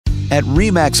At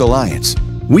REMAX Alliance,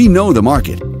 we know the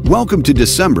market. Welcome to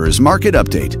December's Market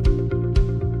Update.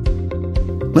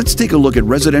 Let's take a look at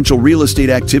residential real estate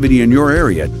activity in your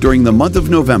area during the month of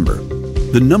November.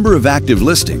 The number of active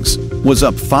listings was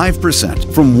up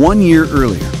 5% from 1 year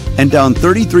earlier and down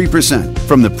 33%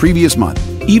 from the previous month.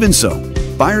 Even so,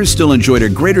 buyers still enjoyed a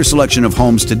greater selection of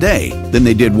homes today than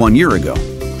they did 1 year ago.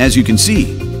 As you can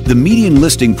see, the median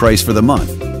listing price for the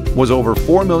month was over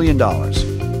 $4 million.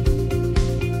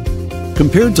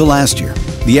 Compared to last year,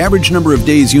 the average number of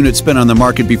days units spent on the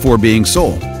market before being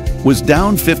sold was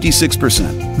down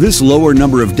 56%. This lower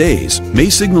number of days may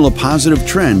signal a positive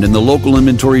trend in the local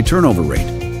inventory turnover rate.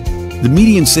 The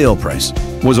median sale price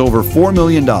was over $4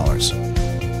 million.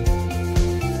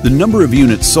 The number of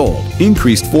units sold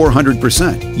increased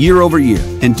 400% year over year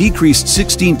and decreased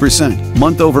 16%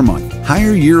 month over month.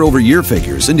 Higher year-over-year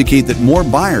figures indicate that more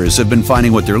buyers have been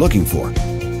finding what they're looking for.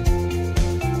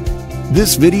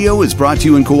 This video is brought to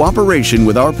you in cooperation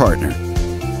with our partner.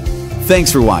 Thanks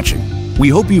for watching. We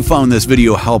hope you found this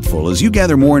video helpful as you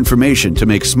gather more information to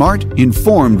make smart,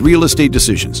 informed real estate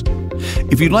decisions.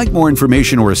 If you'd like more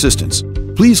information or assistance,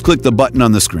 please click the button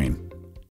on the screen.